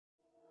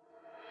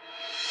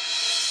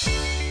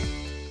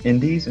In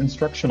these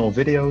instructional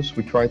videos,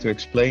 we try to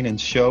explain and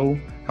show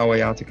how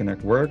IATI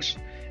Connect works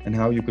and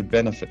how you could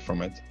benefit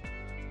from it.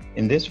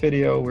 In this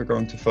video, we're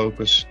going to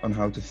focus on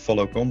how to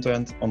follow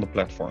content on the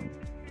platform.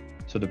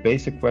 So the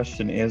basic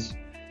question is,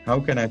 how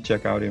can I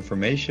check out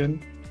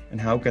information and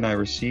how can I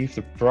receive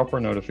the proper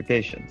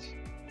notifications?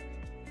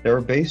 There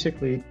are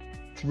basically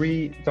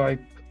three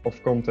types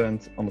of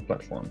content on the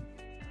platform: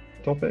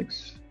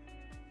 topics,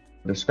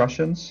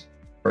 discussions,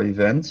 or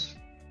events.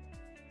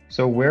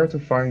 So where to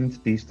find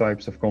these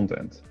types of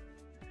content?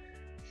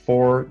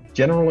 For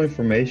general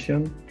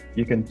information,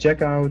 you can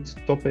check out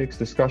topics,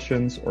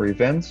 discussions, or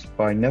events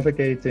by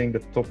navigating the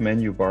top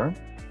menu bar.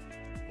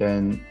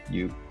 Then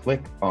you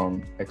click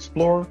on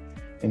Explore,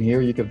 and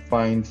here you can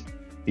find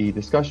the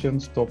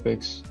discussions,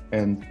 topics,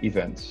 and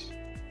events.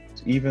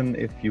 So even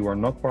if you are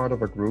not part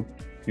of a group,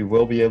 you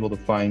will be able to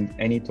find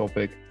any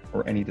topic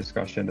or any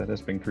discussion that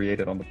has been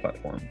created on the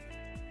platform.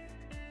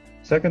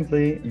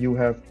 Secondly, you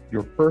have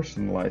your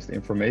personalized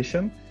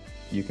information.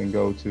 You can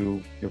go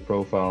to your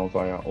profile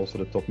via also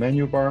the top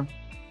menu bar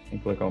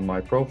and click on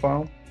My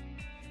Profile.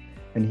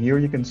 And here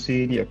you can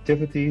see the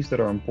activities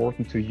that are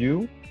important to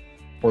you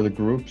or the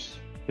groups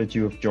that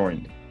you have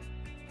joined.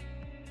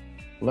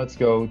 Let's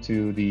go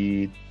to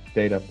the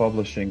data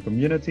publishing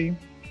community.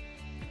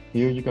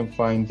 Here you can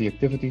find the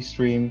activity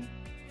stream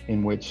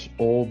in which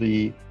all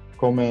the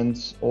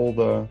comments, all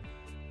the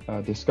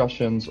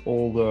discussions,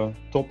 all the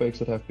topics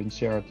that have been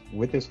shared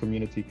with this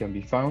community can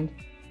be found.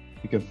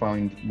 You can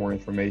find more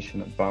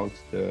information about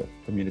the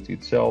community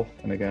itself,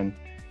 and again,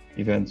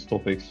 events,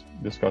 topics,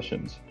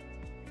 discussions.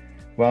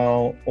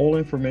 While all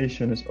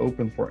information is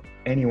open for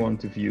anyone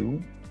to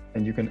view,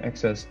 and you can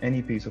access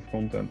any piece of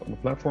content on the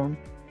platform,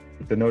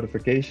 the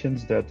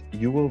notifications that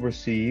you will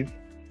receive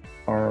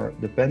are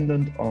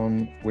dependent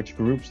on which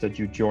groups that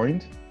you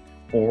joined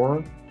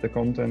or the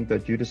content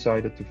that you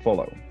decided to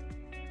follow.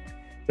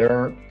 There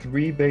are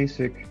three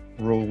basic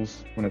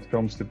rules when it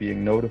comes to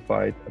being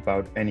notified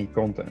about any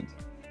content.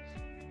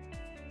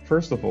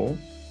 First of all,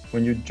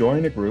 when you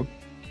join a group,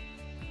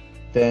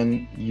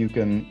 then you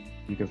can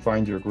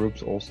find your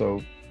groups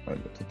also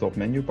at the top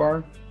menu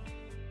bar.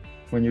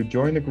 When you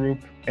join a group,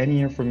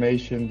 any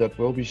information that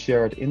will be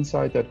shared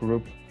inside that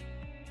group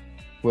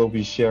will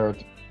be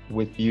shared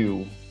with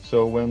you.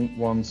 So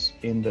once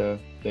in the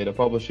data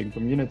publishing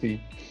community,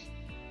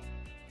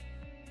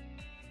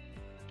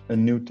 a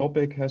new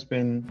topic has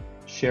been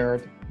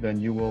shared, then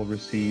you will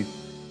receive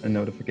a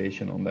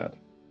notification on that.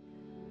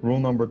 Rule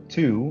number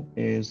 2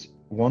 is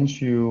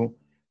once you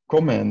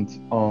comment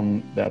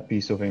on that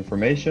piece of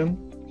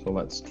information, so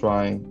let's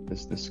try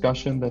this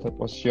discussion that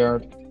was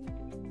shared.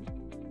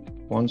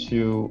 Once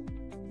you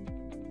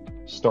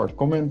start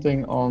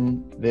commenting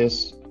on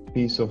this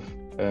piece of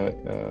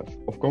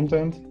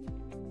content,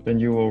 then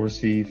you will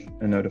receive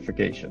a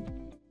notification.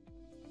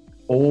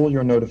 All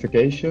your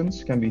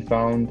notifications can be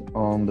found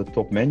on the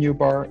top menu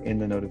bar in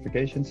the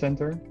notification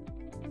center.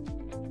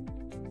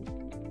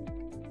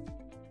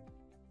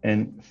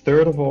 And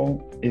third of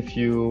all, if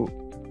you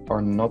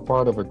are not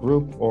part of a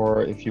group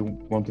or if you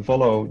want to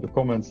follow the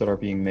comments that are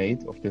being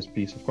made of this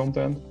piece of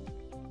content,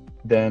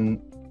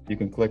 then you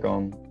can click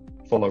on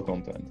Follow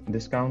Content. And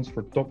this counts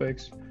for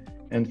topics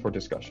and for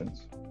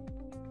discussions.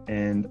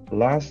 And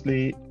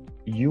lastly,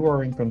 you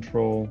are in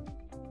control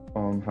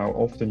on how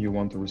often you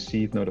want to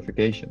receive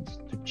notifications.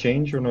 To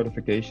change your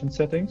notification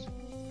settings,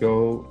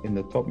 go in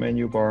the top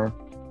menu bar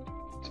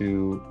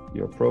to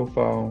your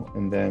profile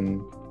and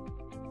then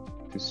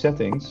to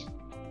settings,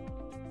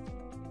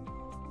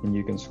 and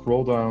you can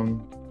scroll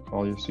down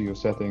while you see your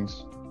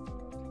settings,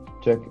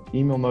 check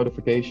email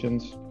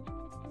notifications,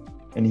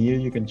 and here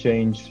you can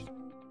change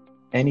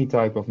any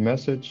type of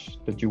message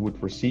that you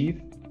would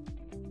receive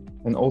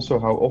and also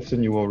how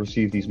often you will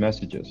receive these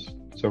messages.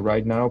 So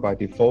right now, by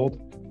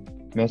default,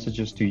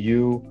 messages to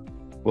you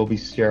will be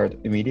shared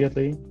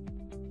immediately,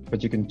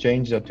 but you can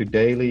change that to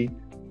daily,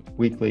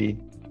 weekly,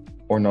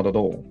 or not at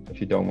all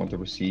if you don't want to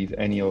receive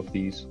any of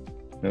these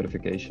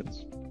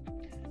notifications.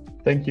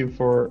 Thank you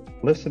for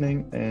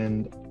listening,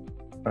 and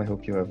I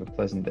hope you have a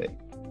pleasant day.